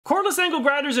Cordless angle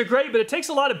grinders are great, but it takes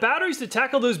a lot of batteries to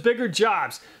tackle those bigger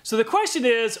jobs. So the question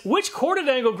is, which corded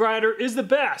angle grinder is the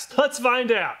best? Let's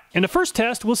find out. In the first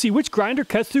test, we'll see which grinder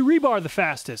cuts through rebar the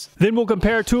fastest. Then we'll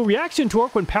compare tool reaction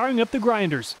torque when powering up the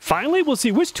grinders. Finally, we'll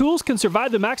see which tools can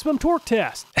survive the maximum torque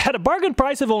test. At a bargain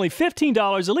price of only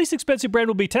 $15, the least expensive brand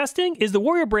we'll be testing is the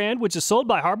Warrior brand, which is sold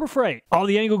by Harbor Freight. All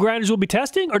the angle grinders we'll be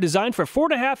testing are designed for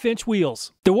 4.5-inch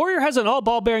wheels. The Warrior has an all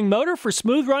ball bearing motor for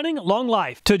smooth running, long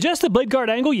life. To adjust the blade guard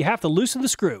angle, you have to loosen the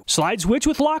screw. Slide switch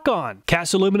with lock on.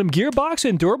 Cast aluminum gearbox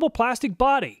and durable plastic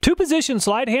body. 2-position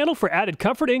slide handle for added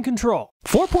comfort and control.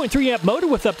 4.3 amp motor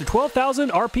with up to 12,000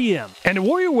 RPM. And the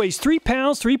Warrior weighs 3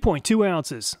 pounds, 3.2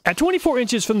 ounces. At 24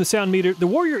 inches from the sound meter, the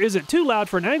Warrior isn't too loud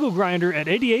for an angle grinder at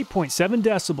 88.7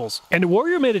 decibels. And the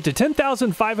Warrior made it to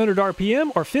 10,500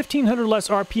 RPM or 1,500 less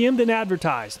RPM than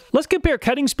advertised. Let's compare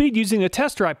cutting speed using a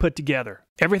tester I put together.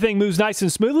 Everything moves nice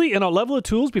and smoothly, and I'll level the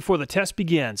tools before the test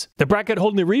begins. The bracket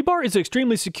holding the rebar is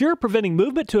extremely secure, preventing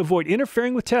movement to avoid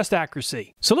interfering with test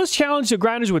accuracy. So let's challenge the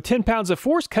grinders with 10 pounds of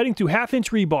force cutting through 1/2-inch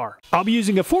rebar. I'll be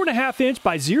using a 4.5-inch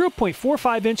by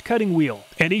 0.45-inch cutting wheel,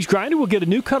 and each grinder will get a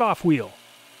new cutoff wheel.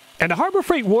 And the Harbor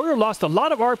Freight Warrior lost a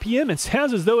lot of RPM and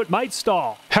sounds as though it might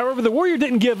stall. However, the Warrior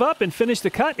didn't give up and finished the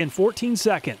cut in 14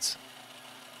 seconds.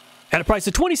 At a price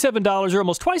of $27, or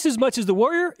almost twice as much as the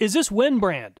Warrior, is this Win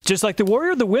brand. Just like the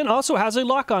Warrior, the Win also has a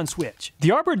lock-on switch.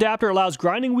 The arbor adapter allows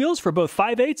grinding wheels for both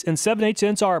 5/8 and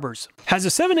 7/8 arbors. Has a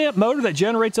 7-amp motor that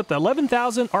generates up to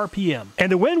 11,000 RPM.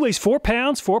 And the Win weighs 4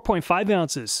 pounds, 4.5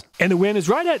 ounces. And the Win is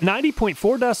right at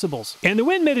 90.4 decibels. And the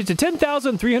Win made it to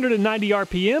 10,390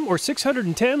 RPM, or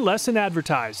 610 less than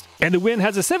advertised. And the Win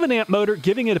has a 7-amp motor,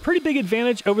 giving it a pretty big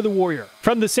advantage over the Warrior.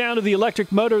 From the sound of the electric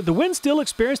motor, the Win still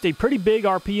experienced a pretty big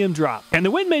RPM drop. And the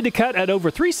Win made the cut at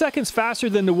over 3 seconds faster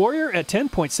than the Warrior at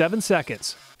 10.7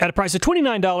 seconds. At a price of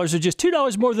 $29, or just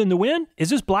 $2 more than the Win,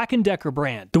 is this Black & Decker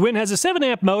brand. The Win has a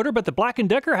 7-amp motor, but the Black &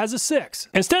 Decker has a 6.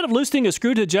 Instead of loosening a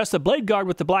screw to adjust the blade guard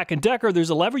with the Black & Decker, there's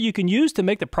a lever you can use to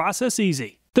make the process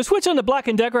easy. The switch on the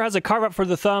Black & Decker has a carve-up for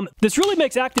the thumb. This really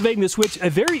makes activating the switch a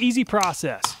very easy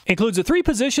process. Includes a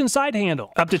 3-position side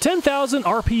handle, up to 10,000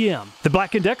 RPM. The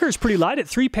Black & Decker is pretty light at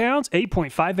 3 pounds,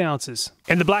 8.5 ounces.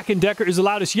 And the Black & Decker is the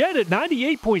loudest yet at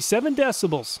 98.7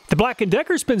 decibels. The Black &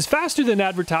 Decker spins faster than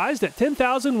advertised at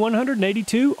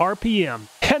 10,182 RPM.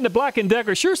 And the Black &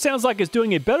 Decker sure sounds like it's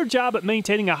doing a better job at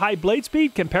maintaining a high blade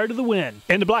speed compared to the Win.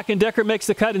 And the Black & Decker makes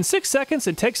the cut in 6 seconds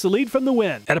and takes the lead from the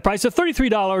Win. At a price of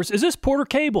 $33 is this Porter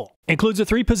cable. Includes a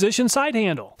 3-position side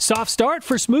handle. Soft start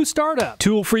for smooth startup.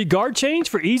 Tool-free guard change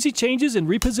for easy changes and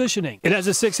repositioning. It has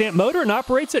a 6-amp motor and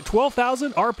operates at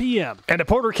 12,000 RPM. And the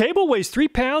Porter cable weighs 3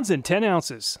 pounds and 10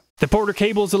 ounces. The Porter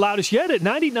cable is the loudest yet at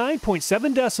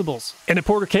 99.7 decibels. And the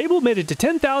Porter cable made it to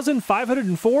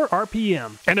 10,504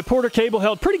 RPM. And the Porter cable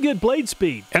held pretty good blade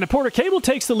speed. And the Porter cable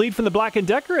takes the lead from the Black &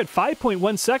 Decker at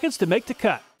 5.1 seconds to make the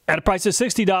cut. At a price of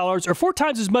 $60, or 4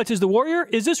 times as much as the Warrior,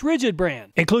 is this Ridgid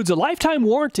brand. Includes a lifetime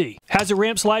warranty. Has a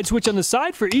ramp slide switch on the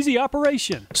side for easy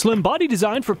operation. Slim body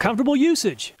design for comfortable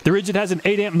usage. The Ridgid has an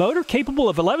 8-amp motor capable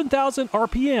of 11,000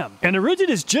 RPM. And the Ridgid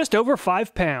is just over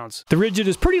 5 pounds. The Ridgid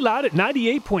is pretty loud at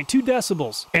 98.2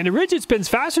 decibels. And the Ridgid spins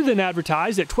faster than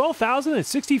advertised at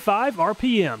 12,065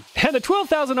 RPM. And the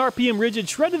 12,000 RPM Ridgid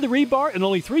shredded the rebar in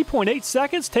only 3.8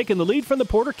 seconds, taking the lead from the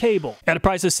Porter cable. At a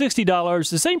price of $60,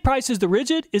 the same price as the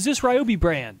Ridgid, is this Ryobi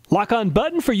brand. Lock-on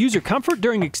button for user comfort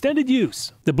during extended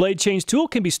use. The blade change tool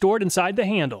can be stored inside the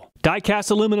handle.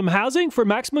 Die-cast aluminum housing for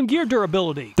maximum gear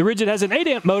durability. The Ridgid has an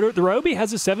 8-amp motor, the Ryobi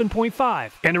has a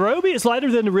 7.5. And the Ryobi is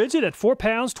lighter than the Ridgid at 4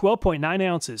 pounds, 12.9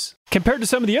 ounces. Compared to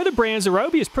some of the other brands, the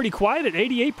Ryobi is pretty quiet at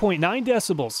 88.9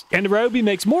 decibels. And the Ryobi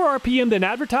makes more RPM than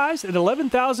advertised at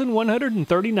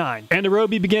 11,139. And the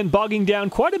Ryobi began bogging down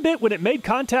quite a bit when it made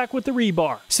contact with the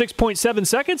rebar. 6.7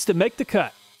 seconds to make the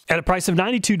cut. At a price of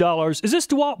 $92 is this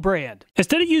DeWalt brand.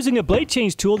 Instead of using a blade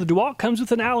change tool, the DeWalt comes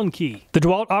with an Allen key. The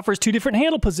DeWalt offers 2 different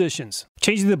handle positions.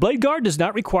 Changing the blade guard does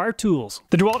not require tools.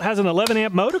 The DeWalt has an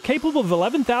 11-amp motor capable of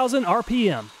 11,000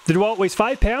 RPM. The DeWalt weighs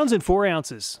 5 pounds and 4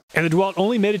 ounces. And the DeWalt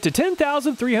only made it to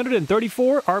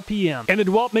 10,334 RPM. And the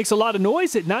DeWalt makes a lot of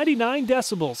noise at 99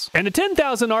 decibels. And the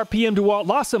 10,000 RPM DeWalt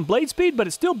lost some blade speed, but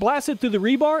it still blasted through the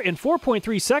rebar in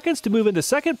 4.3 seconds to move into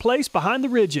second place behind the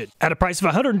Ridgid. At a price of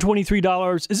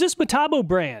 $123 is this Metabo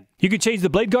brand. You can change the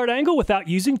blade guard angle without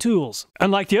using tools.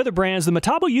 Unlike the other brands, the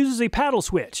Metabo uses a paddle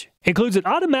switch. Includes an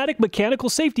automatic mechanical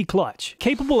safety clutch,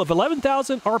 capable of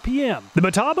 11,000 RPM. The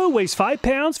Metabo weighs 5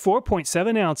 pounds,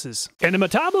 4.7 ounces. And the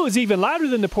Metabo is even louder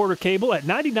than the Porter cable at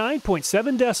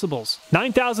 99.7 decibels.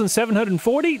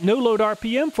 9,740 no-load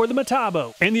RPM for the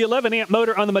Metabo. And the 11-amp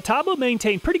motor on the Metabo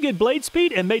maintained pretty good blade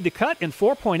speed and made the cut in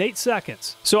 4.8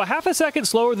 seconds. So a half a second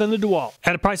slower than the DeWalt.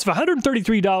 At a price of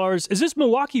 $133 is this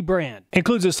Milwaukee brand.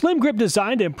 Includes a slim grip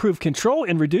designed to improve control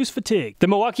and reduce fatigue. The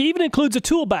Milwaukee even includes a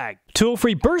tool bag.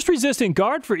 Tool-free burst-resistant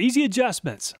guard for easy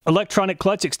adjustments. Electronic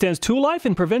clutch extends tool life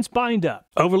and prevents bind-up.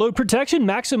 Overload protection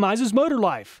maximizes motor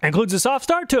life. Includes a soft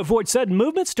start to avoid sudden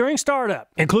movements during startup.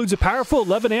 Includes a powerful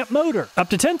 11-amp motor, up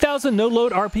to 10,000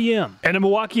 no-load RPM. And the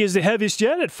Milwaukee is the heaviest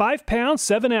yet at 5 pounds,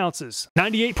 7 ounces.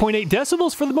 98.8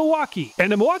 decibels for the Milwaukee. And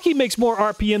the Milwaukee makes more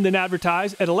RPM than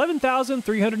advertised at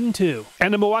 11,302.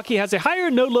 And the Milwaukee has a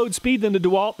higher no-load speed than the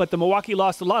DeWalt, but the Milwaukee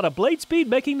lost a lot of blade speed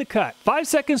making the cut. 5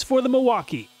 seconds for the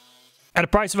Milwaukee. At a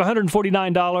price of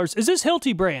 $149 is this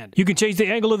Hilti brand. You can change the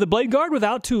angle of the blade guard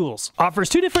without tools. Offers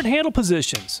 2 different handle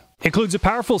positions. Includes a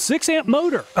powerful 6-amp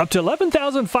motor, up to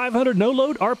 11,500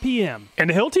 no-load RPM. And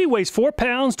the Hilti weighs 4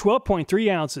 pounds,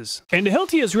 12.3 ounces. And the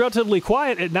Hilti is relatively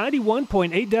quiet at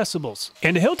 91.8 decibels.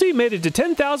 And the Hilti made it to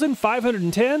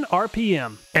 10,510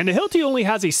 RPM. And the Hilti only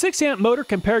has a 6-amp motor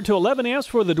compared to 11 amps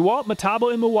for the DeWalt, Metabo,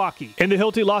 and Milwaukee. And the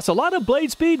Hilti lost a lot of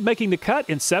blade speed, making the cut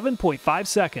in 7.5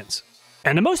 seconds.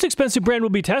 And the most expensive brand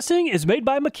we'll be testing is made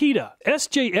by Makita,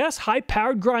 SJS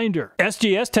High-Powered Grinder.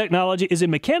 SJS technology is a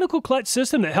mechanical clutch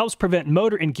system that helps prevent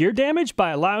motor and gear damage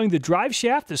by allowing the drive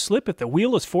shaft to slip if the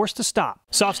wheel is forced to stop.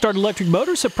 Soft start electric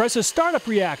motor suppresses startup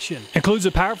reaction. Includes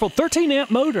a powerful 13-amp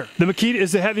motor. The Makita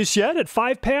is the heaviest yet at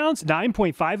 5 pounds,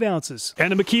 9.5 ounces.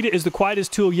 And the Makita is the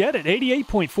quietest tool yet at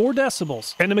 88.4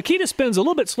 decibels. And the Makita spins a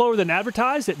little bit slower than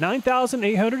advertised at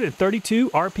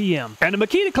 9,832 RPM. And the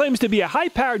Makita claims to be a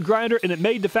high-powered grinder and it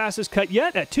made the fastest cut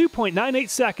yet at 2.98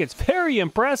 seconds. Very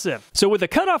impressive. So with a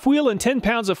cutoff wheel and 10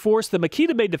 pounds of force, the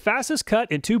Makita made the fastest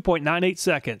cut in 2.98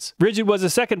 seconds. Ridgid was the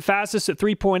second fastest at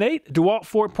 3.8, DeWalt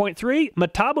 4.3,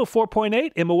 Metabo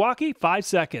 4.8, and Milwaukee 5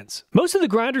 seconds. Most of the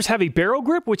grinders have a barrel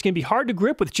grip, which can be hard to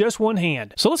grip with just one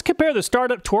hand. So let's compare the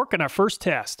startup torque in our first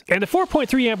test. And the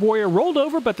 4.3 amp Warrior rolled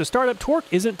over, but the startup torque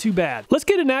isn't too bad. Let's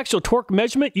get an actual torque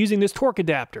measurement using this torque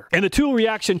adapter. And the tool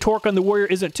reaction torque on the Warrior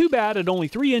isn't too bad at only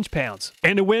 3 inch-pounds.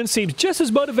 And the Wind seems just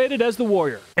as motivated as the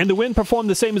Warrior. And the Wind performed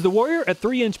the same as the Warrior at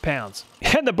 3 inch-pounds.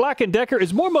 And the Black & Decker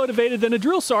is more motivated than a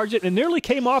drill sergeant and nearly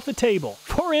came off the table.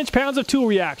 4 inch-pounds of tool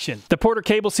reaction. The Porter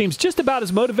cable seems just about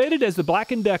as motivated as the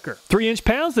Black & Decker. 3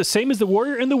 inch-pounds, the same as the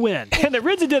Warrior and the Wind. And the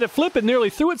Ridgid did a flip and nearly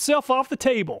threw itself off the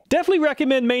table. Definitely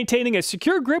recommend maintaining a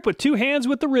secure grip with 2 hands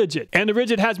with the Ridgid. And the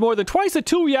Ridgid has more than twice the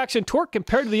tool reaction torque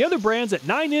compared to the other brands at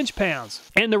 9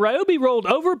 inch-pounds. And the Ryobi rolled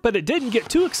over, but it didn't get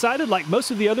too excited like most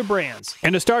of the other brands.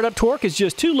 And the startup torque is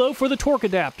just too low for the torque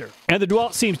adapter. And the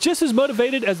DeWalt seems just as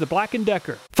motivated as the Black &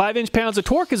 Decker. 5 inch-pounds of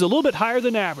torque is a little bit higher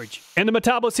than average. And the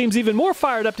Metabo seems even more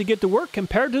fired up to get to work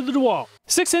compared to the DeWalt.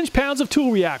 6 inch-pounds of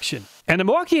tool reaction. And the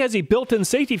Milwaukee has a built-in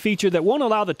safety feature that won't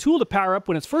allow the tool to power up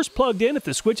when it's first plugged in if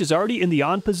the switch is already in the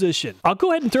on position. I'll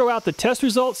go ahead and throw out the test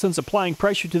results since applying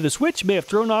pressure to the switch may have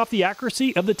thrown off the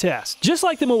accuracy of the test. Just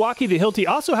like the Milwaukee, the Hilti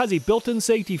also has a built-in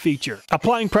safety feature.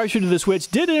 Applying pressure to the switch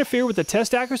did interfere with the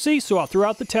test accuracy, so I'll throw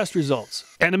out the test results.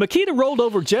 And the Makita rolled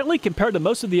over gently compared to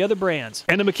most of the other brands.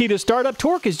 And the Makita startup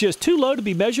torque is just too low to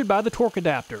be measured by the torque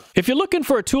adapter. If you're looking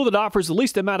for a tool that offers the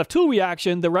least amount of tool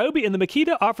reaction, the Ryobi and the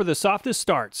Makita offer the softest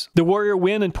starts. The Warrior,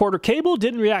 Wind, and Porter cable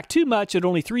didn't react too much at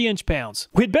only 3 inch-pounds.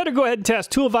 We'd better go ahead and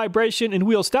test tool vibration and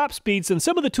wheel stop speed since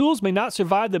some of the tools may not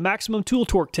survive the maximum tool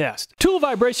torque test. Tool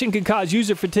vibration can cause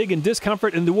user fatigue and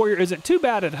discomfort, and the Warrior isn't too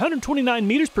bad at 129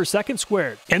 meters per second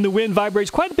squared. And the Wind vibrates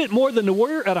quite a bit more than the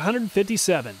Warrior at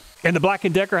 157. And the Black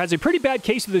 & Decker has a pretty bad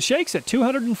case of the shakes at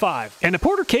 205. And the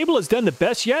Porter cable has done the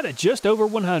best yet at just over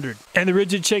 100. And the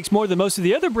Ridgid shakes more than most of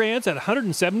the other brands at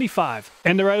 175.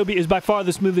 And the Ryobi is by far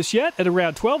the smoothest yet at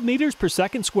around 12 meters per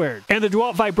second squared. And the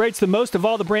DeWalt vibrates the most of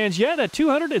all the brands yet at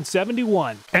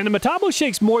 271. And the Metabo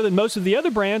shakes more than most of the other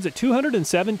brands at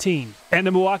 217. And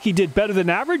the Milwaukee did better than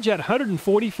average at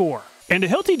 144. And the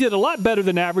Hilti did a lot better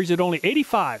than average at only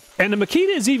 85. And the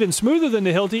Makita is even smoother than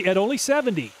the Hilti at only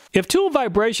 70. If tool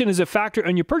vibration is a factor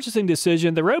in your purchasing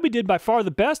decision, the Ryobi did by far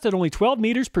the best at only 12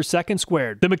 meters per second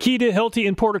squared. The Makita, Hilti,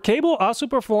 and Porter cable also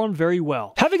performed very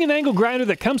well. Having an angle grinder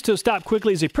that comes to a stop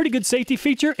quickly is a pretty good safety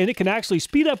feature, and it can actually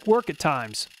speed up work at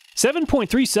times.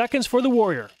 7.3 seconds for the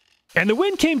Warrior. And the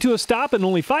Wind came to a stop in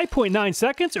only 5.9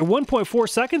 seconds or 1.4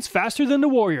 seconds faster than the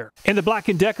Warrior. And the Black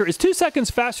 & Decker is 2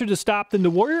 seconds faster to stop than the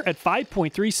Warrior at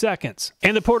 5.3 seconds.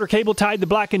 And the Porter Cable tied the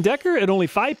Black & Decker at only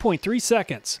 5.3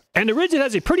 seconds. And the Ridgid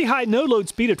has a pretty high no-load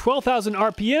speed of 12,000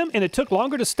 RPM, and it took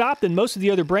longer to stop than most of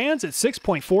the other brands at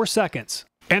 6.4 seconds.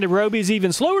 And the Ryobi is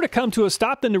even slower to come to a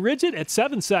stop than the Ridgid at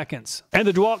 7 seconds. And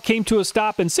the DeWalt came to a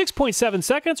stop in 6.7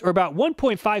 seconds or about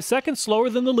 1.5 seconds slower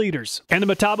than the leaders. And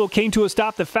the Metabo came to a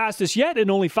stop the fastest yet in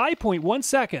only 5.1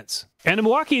 seconds. And the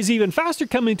Milwaukee is even faster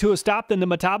coming to a stop than the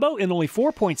Metabo in only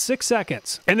 4.6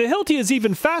 seconds. And the Hilti is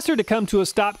even faster to come to a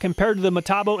stop compared to the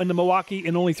Metabo and the Milwaukee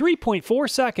in only 3.4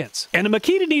 seconds. And the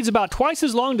Makita needs about twice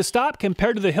as long to stop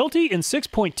compared to the Hilti in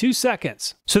 6.2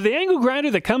 seconds. So the angle grinder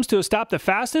that comes to a stop the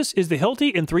fastest is the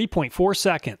Hilti in 3.4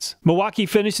 seconds. Milwaukee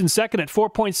finished in second at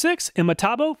 4.6 and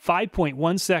Metabo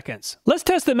 5.1 seconds. Let's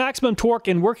test the maximum torque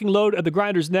and working load of the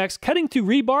grinders next, cutting through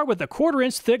rebar with a 1/4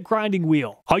 inch thick grinding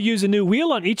wheel. I'll use a new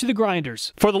wheel on each of the grinders.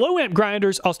 For the low amp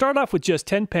grinders, I'll start off with just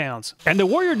 10 pounds. And the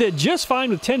Warrior did just fine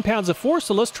with 10 pounds of force,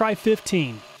 so let's try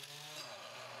 15.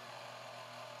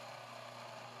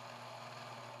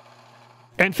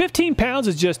 And 15 pounds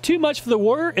is just too much for the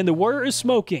Warrior, and the Warrior is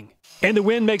smoking. And the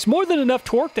Wind makes more than enough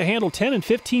torque to handle 10 and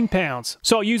 15 pounds.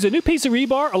 So I'll use a new piece of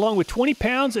rebar along with 20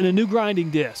 pounds and a new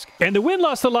grinding disc. And the Wind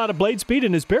lost a lot of blade speed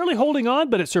and is barely holding on,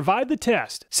 but it survived the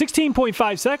test.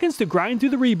 16.5 seconds to grind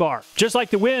through the rebar. Just like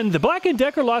the Wind, the Black &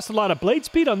 Decker lost a lot of blade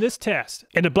speed on this test.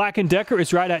 And the Black & Decker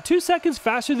is right at 2 seconds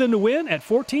faster than the Wind at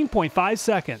 14.5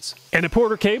 seconds. And the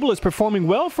Porter Cable is performing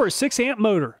well for a 6 amp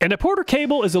motor. And the Porter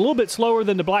Cable is a little bit slower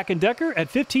than the Black & Decker at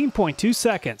 15.2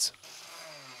 seconds.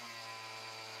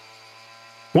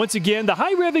 Once again, the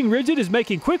high-revving Ridgid is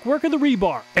making quick work of the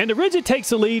rebar, and the Ridgid takes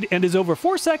the lead and is over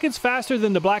 4 seconds faster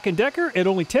than the Black & Decker at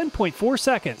only 10.4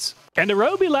 seconds. And the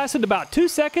Ryobi lasted about 2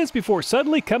 seconds before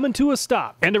suddenly coming to a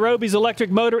stop. And the Ryobi's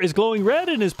electric motor is glowing red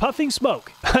and is puffing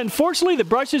smoke. Unfortunately, the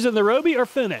brushes in the Ryobi are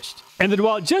finished. And the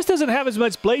DeWalt just doesn't have as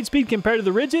much blade speed compared to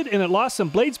the Ridgid, and it lost some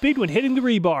blade speed when hitting the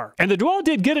rebar. And the DeWalt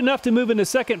did good enough to move into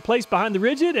second place behind the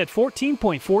Ridgid at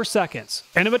 14.4 seconds.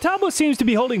 And the Metabo seems to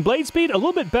be holding blade speed a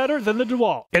little bit better than the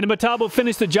DeWalt. And the Metabo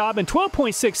finished the job in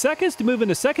 12.6 seconds to move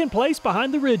into second place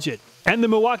behind the Ridgid. And the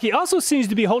Milwaukee also seems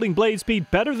to be holding blade speed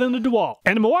better than the DeWalt.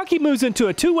 And the Milwaukee moves into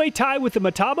a two-way tie with the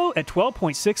Metabo at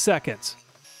 12.6 seconds.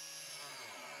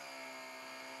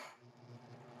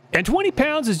 And 20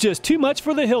 pounds is just too much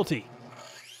for the Hilti.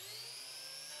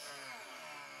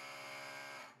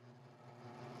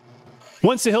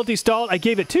 Once the Hilti stalled, I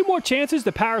gave it 2 more chances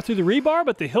to power through the rebar,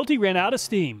 but the Hilti ran out of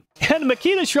steam. And the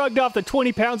Makita shrugged off the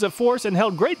 20 pounds of force and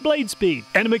held great blade speed.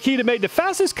 And the Makita made the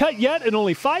fastest cut yet in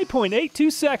only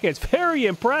 5.82 seconds. Very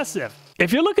impressive.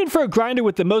 If you're looking for a grinder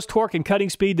with the most torque and cutting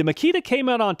speed, the Makita came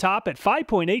out on top at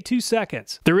 5.82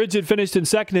 seconds. The Ridgid finished in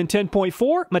second in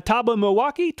 10.4, Metabo and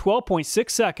Milwaukee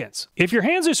 12.6 seconds. If your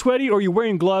hands are sweaty or you're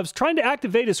wearing gloves, trying to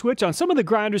activate a switch on some of the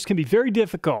grinders can be very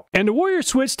difficult. And the Warrior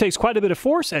switch takes quite a bit of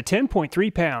force at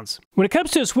 10.3 pounds. When it comes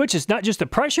to a switch, it's not just the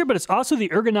pressure, but it's also the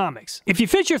ergonomics. If you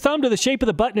fit your thumb to the shape of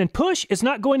the button and push, it's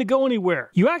not going to go anywhere.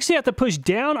 You actually have to push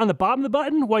down on the bottom of the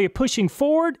button while you're pushing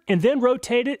forward and then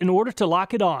rotate it in order to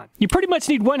lock it on. You pretty much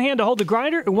need one hand to hold the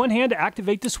grinder and one hand to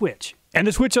activate the switch. And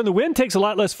the switch on the Wind takes a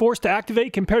lot less force to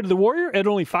activate compared to the Warrior at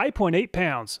only 5.8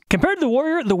 pounds. Compared to the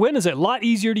Warrior, the Wind is a lot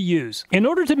easier to use. In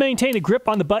order to maintain a grip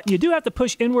on the button, you do have to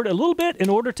push inward a little bit in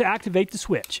order to activate the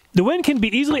switch. The Wind can be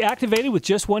easily activated with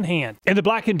just one hand. And the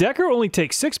Black & Decker only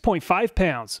takes 6.5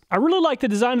 pounds. I really like the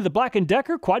design of the Black &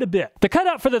 Decker quite a bit. The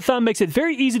cutout for the thumb makes it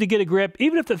very easy to get a grip,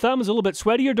 even if the thumb is a little bit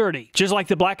sweaty or dirty. Just like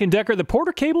the Black & Decker, the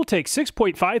Porter Cable takes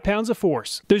 6.5 pounds of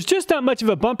force. There's just not much of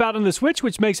a bump out on the switch,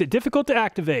 which makes it difficult to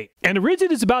activate. And the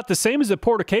Ridgid is about the same as the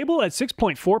Porter Cable at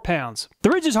 6.4 pounds. The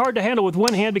Ridgid is hard to handle with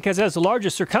one hand because it has the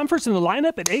largest circumference in the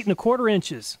lineup at 8.25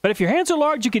 inches. But if your hands are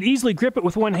large, you can easily grip it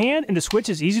with one hand, and the switch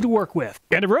is easy to work with.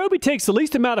 And the Ryobi takes the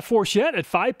least amount of force yet at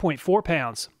 5.4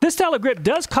 pounds. This style of grip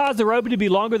does cause the Ryobi to be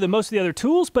longer than most of the other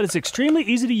tools, but it's extremely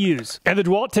easy to use. And the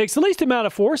DeWalt takes the least amount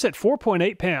of force at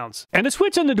 4.8 pounds. And the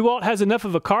switch on the DeWalt has enough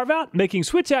of a carve-out, making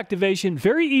switch activation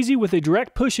very easy with a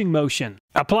direct pushing motion.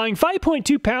 Applying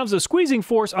 5.2 pounds of squeezing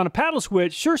force on a paddle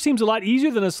switch sure seems a lot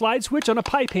easier than a slide switch on a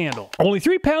pipe handle. Only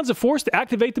 3 pounds of force to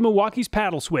activate the Milwaukee's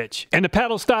paddle switch. And the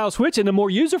paddle style switch and a more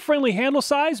user-friendly handle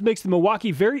size makes the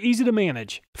Milwaukee very easy to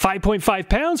manage. 5.5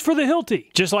 pounds for the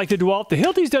Hilti. Just like the DeWalt, the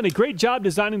Hilti's done a great job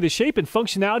designing the shape and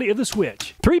functionality of the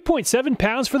switch. 3.7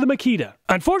 pounds for the Makita.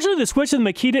 Unfortunately, the switch of the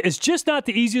Makita is just not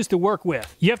the easiest to work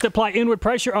with. You have to apply inward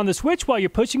pressure on the switch while you're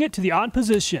pushing it to the on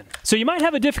position. So you might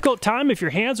have a difficult time if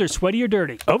your hands are sweaty or dirty.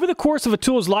 Over the course of a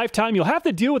tool's lifetime, you'll have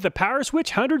to deal with the power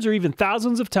switch hundreds or even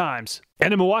thousands of times.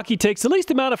 and a Milwaukee takes the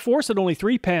least amount of force at only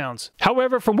 3 pounds.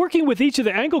 However, from working with each of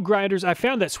the angle grinders, I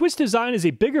found that switch design is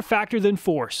a bigger factor than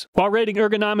force. While rating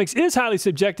ergonomics is highly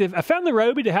subjective, I found the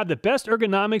Ryobi to have the best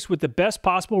ergonomics with the best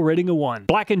possible rating of 1.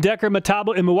 Black & Decker,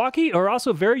 Metabo, and Milwaukee are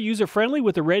also very user-friendly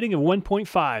with a rating of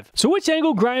 1.5. So which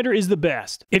angle grinder is the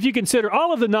best? If you consider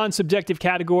all of the non-subjective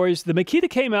categories, the Makita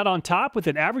came out on top with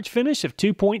an average finish of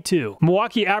 2.2.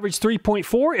 Milwaukee averaged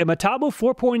 3.4 and Metabo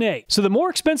 4.8. So the more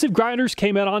expensive grinders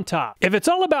came out on top. If it's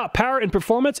all about power and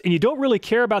performance and you don't really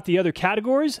care about the other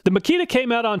categories, the Makita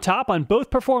came out on top on both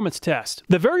performance tests.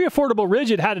 The very affordable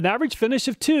Ridgid had an average finish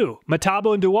of 2.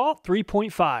 Metabo and DeWalt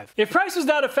 3.5. If price was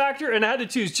not a factor and I had to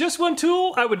choose just one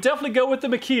tool, I would definitely go with the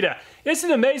Makita. It's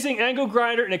an amazing angle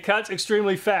grinder and it cuts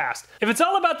extremely fast. If it's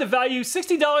all about the value,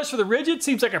 $60 for the Ridgid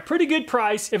seems like a pretty good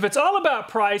price. If it's all about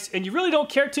price and you really don't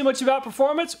care too much about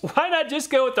performance, why not just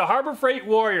go with the Harbor Freight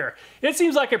Warrior? It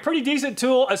seems like a pretty decent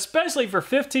tool, especially for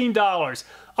 $15.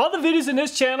 All the videos in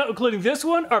this channel, including this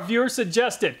one, are viewer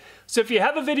suggested. So if you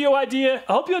have a video idea,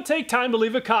 I hope you'll take time to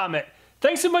leave a comment.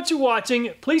 Thanks so much for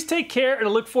watching. Please take care and I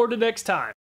look forward to next time.